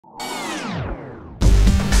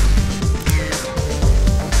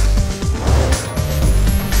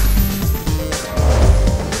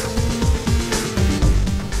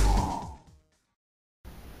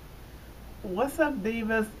What's up,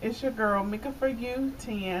 divas? It's your girl Mika for you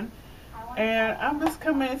 10, and I'm just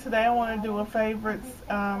coming in today. I want to do a favorites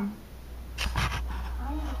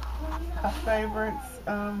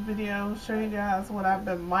video, show you guys what I've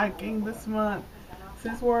been liking this month.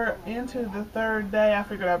 Since we're into the third day, I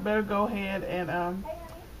figured I better go ahead and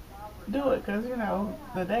do it, because you know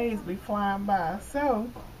the days be flying by.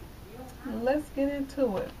 So let's get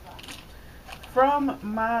into it. From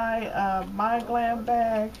my my glam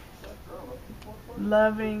bag,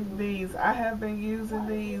 loving these. I have been using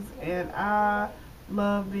these and I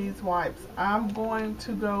love these wipes. I'm going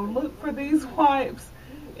to go look for these wipes,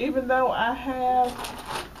 even though I have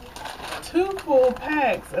 2 full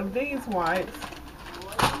packs of these wipes.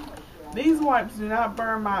 These wipes do not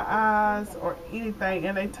burn my eyes or anything,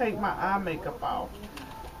 and they take my eye makeup off.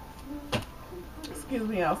 Excuse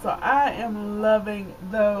me, y'all. So I am loving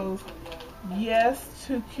those Yes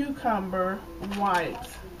to Cucumber wipes.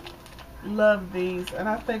 Love these, and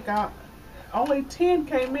I think only 10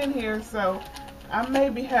 came in here, so I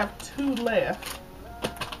maybe have 2 left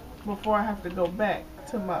before I have to go back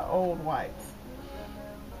to my old wipes.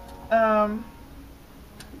 Loving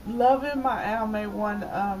my Almay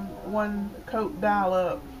one coat dial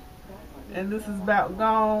up, and this is about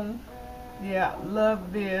gone. Yeah,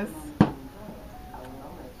 love this.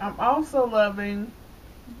 I'm also loving,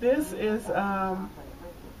 this is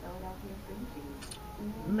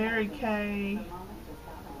Mary Kay.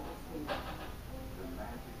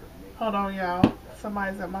 Hold on, y'all.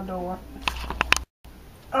 Somebody's at my door.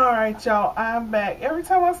 Alright, y'all. I'm back. Every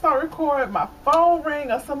time I start recording, my phone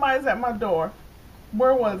rings or somebody's at my door.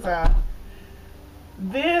 Where was I?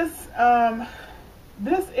 This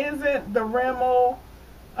isn't the Rimmel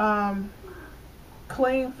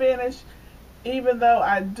clean finish, even though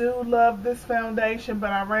I do love this foundation,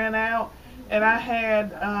 but I ran out, and I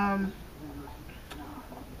had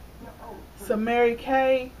some Mary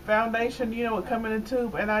Kay foundation, you know, it come in a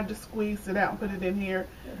tube, and I just squeezed it out and put it in here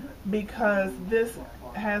because this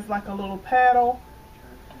has like a little paddle.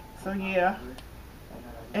 So yeah,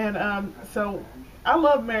 and so I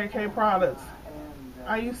love Mary Kay products.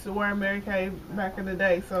 I used to wear Mary Kay back in the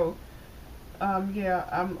day, so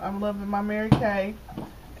yeah, I'm loving my Mary Kay.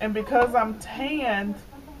 And because I'm tanned,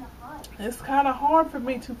 it's kind of hard for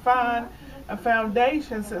me to find a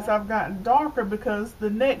foundation since I've gotten darker, because the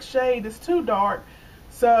next shade is too dark,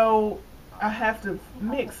 so I have to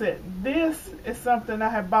mix it. This is something I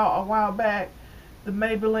had bought a while back, the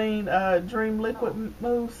Maybelline Dream Liquid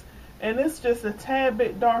Mousse, and it's just a tad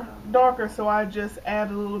bit darker, so I just add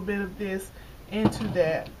a little bit of this into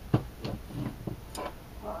that.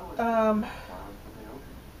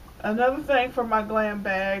 Another thing for my glam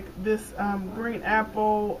bag, this green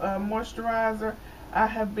apple moisturizer. I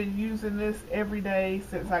have been using this every day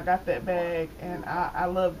since I got that bag, and I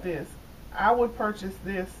love this. I would purchase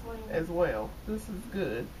this as well. This is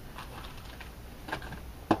good.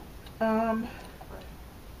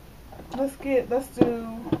 Let's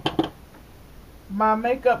do my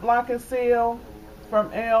makeup lock and seal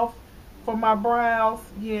from e.l.f. for my brows.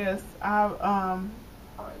 Yes, I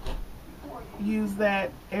use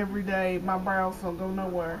that every day. My brows don't go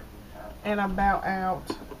nowhere, and I'm about out.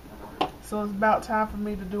 So it's about time for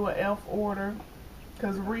me to do an e.l.f. order,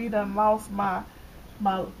 because Reed done lost my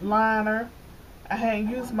liner. I hadn't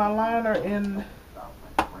used my liner in,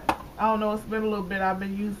 I don't know, it's been a little bit. I've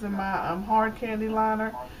been using my hard candy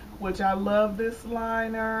liner, which I love this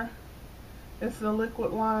liner. It's a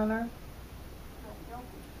liquid liner.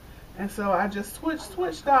 And so I just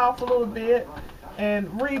switched off a little bit,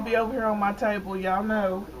 and Reed be over here on my table, y'all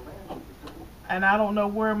know. And I don't know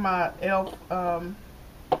where my e.l.f.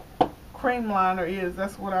 cream liner is.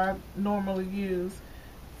 That's what I normally use.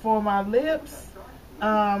 For my lips,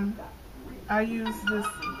 I use this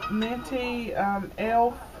minty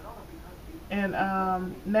e.l.f. in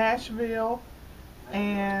Nashville,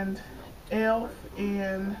 and e.l.f.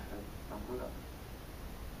 in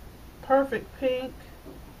Perfect Pink.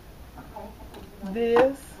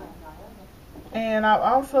 This, and I've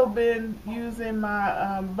also been using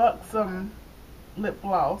my Buxom lip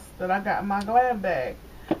gloss that I got in my glam bag.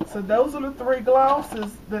 So those are the 3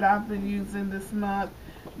 glosses that I've been using this month.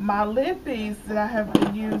 My lippies that I have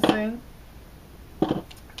been using, 2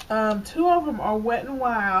 of them are Wet n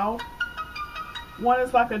Wild. One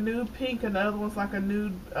is like a nude pink, and the other one's like a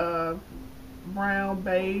nude brown,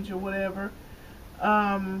 beige, or whatever.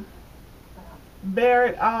 Bear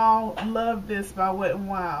It All, love this by Wet n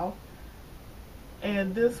Wild.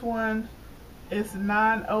 And this one is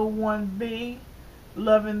 901B.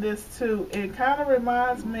 Loving this too. It kind of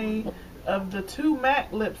reminds me of the 2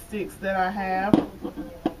 MAC lipsticks that I have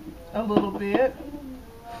a little bit.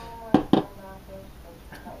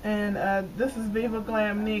 And this is Viva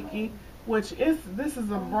Glam Nikki, which this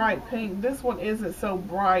is a bright pink. This one isn't so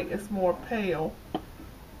bright, it's more pale.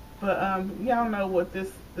 But y'all know what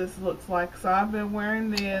this looks like. So I've been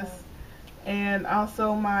wearing this, and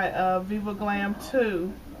also my Viva Glam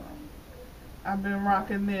 2. I've been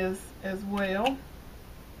rocking this as well.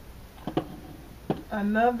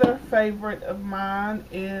 Another favorite of mine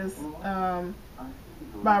is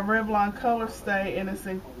by Revlon Color Stay, and it's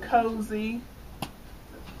in Cozy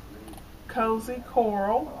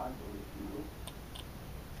Coral.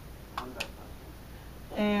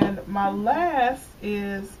 And my last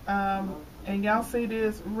is, and y'all see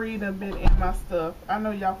this, Reed a bit in my stuff. I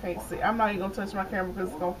know y'all can't see. I'm not even going to touch my camera because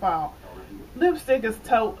it's going to fall. Lipstick is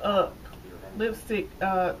toed up. Lipstick,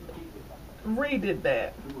 Reed did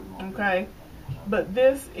that. Okay. But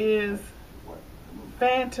this is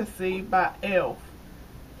Fantasy by e.l.f.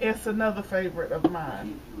 It's another favorite of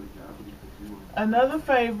mine. Another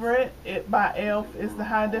favorite by e.l.f. is the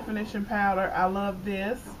High Definition Powder. I love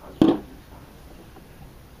this.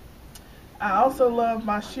 I also love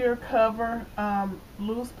my Sheer Cover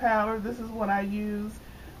loose powder. This is what I use.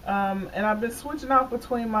 And I've been switching off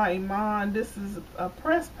between my Iman. This is a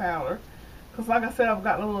pressed powder. Because like I said, I've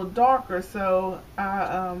gotten a little darker. So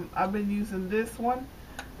I've been using this one.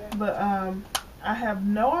 But I have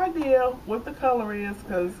no idea what the color is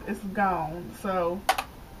because it's gone. So,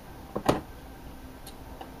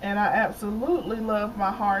 and I absolutely love my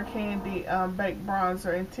Hard Candy Baked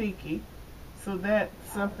Bronzer in Tiki. So that's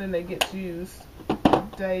something that gets used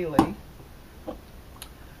daily.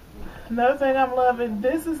 Another thing I'm loving,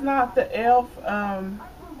 this is not the e.l.f.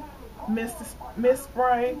 Mist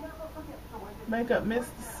Spray Makeup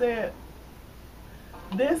Mist Set.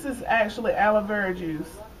 This is actually aloe vera juice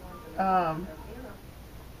that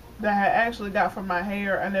I actually got for my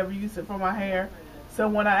hair. I never used it for my hair. So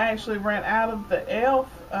when I actually ran out of the e.l.f.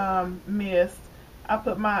 mist, I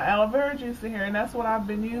put my aloe vera juice in here, and that's what I've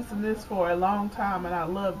been using this for a long time, and I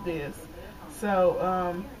love this.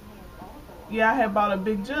 So, yeah, I had bought a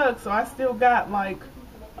big jug, so I still got like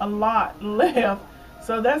a lot left.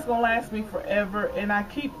 So that's going to last me forever, and I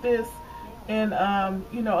keep this in,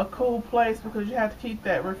 you know, a cool place because you have to keep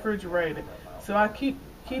that refrigerated. So I keep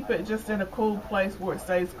it just in a cool place where it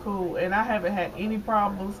stays cool, and I haven't had any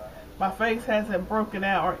problems. My face hasn't broken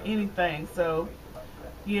out or anything, so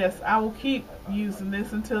yes, I will keep using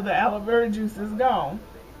this until the aloe vera juice is gone.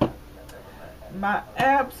 My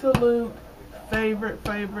absolute favorite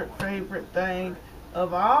thing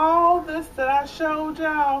of all this that I showed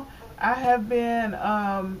y'all, I have been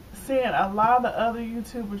seeing a lot of other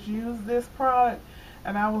YouTubers use this product,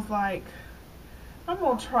 and I was like, I'm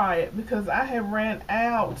going to try it because I have ran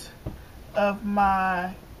out of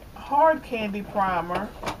my Hard Candy Primer.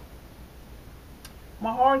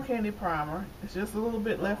 My Hard Candy Primer. It's just a little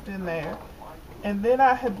bit left in there. And then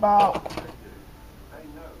I had bought...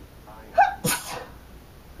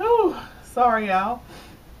 Whew, sorry, y'all.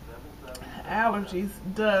 Allergies,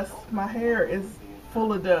 dust. My hair is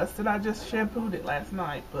full of dust. And I just shampooed it last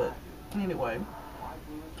night. But anyway.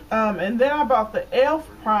 And then I bought the e.l.f.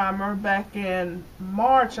 primer back in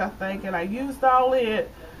March, I think. And I used all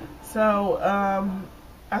it. So,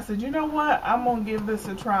 I said, you know what? I'm going to give this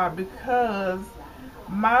a try because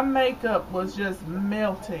my makeup was just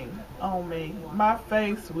melting on me. My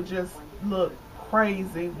face would just look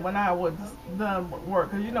crazy when I was done with work.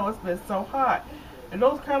 Because, you know, it's been so hot. In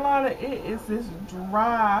North Carolina, it is this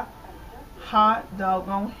dry, hot,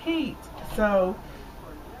 doggone heat. So,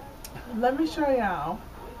 let me show y'all.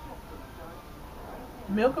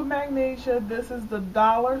 Milk of Magnesia. This is the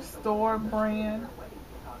dollar store brand.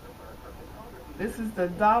 This is the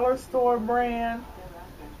dollar store brand.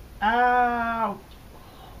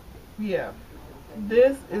 Yeah,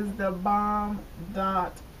 this is the bomb.com.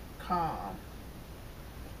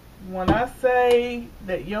 When I say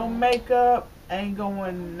that your makeup ain't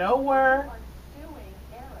going nowhere,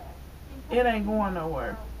 it ain't going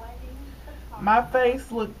nowhere. My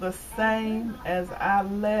face looked the same as I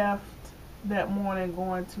left that morning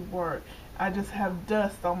going to work. I just have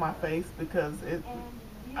dust on my face because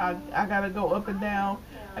I gotta go up and down.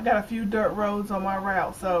 I got a few dirt roads on my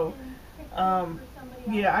route, so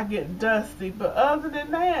yeah, I get dusty. But other than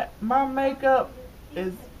that, my makeup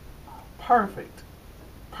is perfect.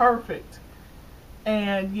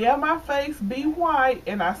 And yeah, my face be white,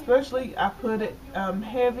 and I put it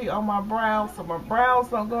heavy on my brows, so my brows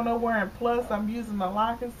don't go nowhere. And plus, I'm using the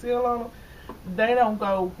lock and seal on them. They don't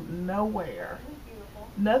go nowhere.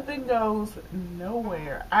 Nothing goes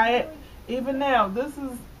nowhere. Even now,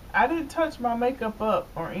 I didn't touch my makeup up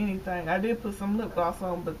or anything. I did put some lip gloss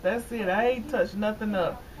on, but that's it. I ain't touched nothing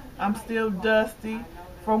up. I'm still dusty.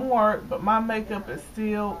 from work, but my makeup is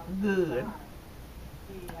still good.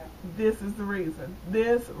 This is the reason.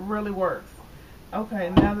 This really works. Okay,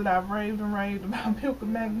 now that I've raved and raved about milk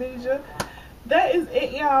and magnesia, that is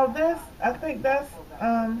it, y'all. I think that's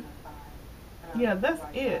yeah, that's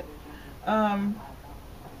it.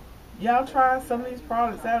 Y'all try some of these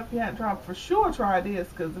products out if you haven't tried. For sure try this,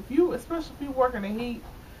 because especially if you work in the heat,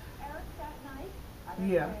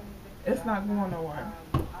 yeah, it's not going nowhere.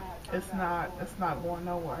 It's not going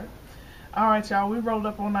nowhere. Alright, y'all, we rolled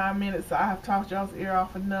up on 9 minutes, so I have talked y'all's ear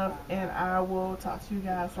off enough, and I will talk to you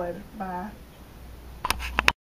guys later. Bye.